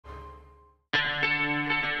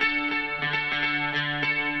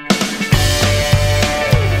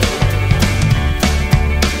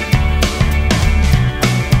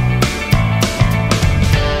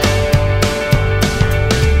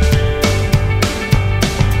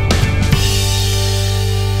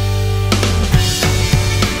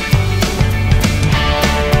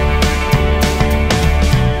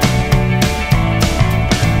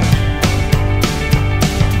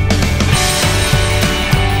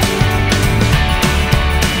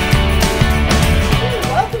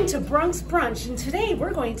lunch, and today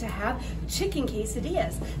we're going to have chicken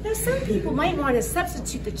quesadillas. Now some people might want to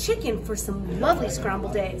substitute the chicken for some lovely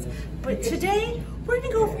scrambled eggs, but today we're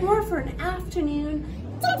going to go more for an afternoon.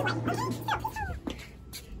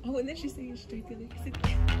 Oh, and then she's saying straight to the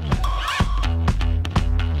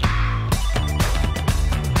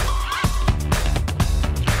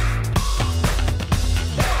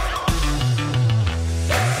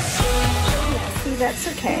See, that's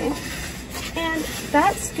okay. And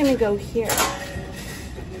that's gonna go here.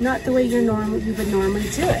 Not the way you would normally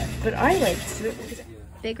do it, but I like to do it because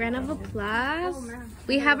Big round of applause.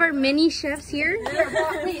 We have our mini chefs here.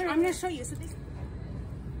 wait, I'm gonna show you. So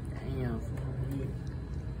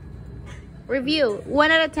Review,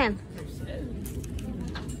 1 out of 10.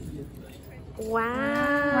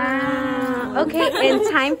 Wow. Okay, and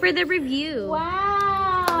time for the review.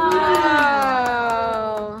 wow. Wow.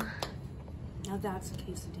 Now that's a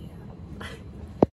quesadilla.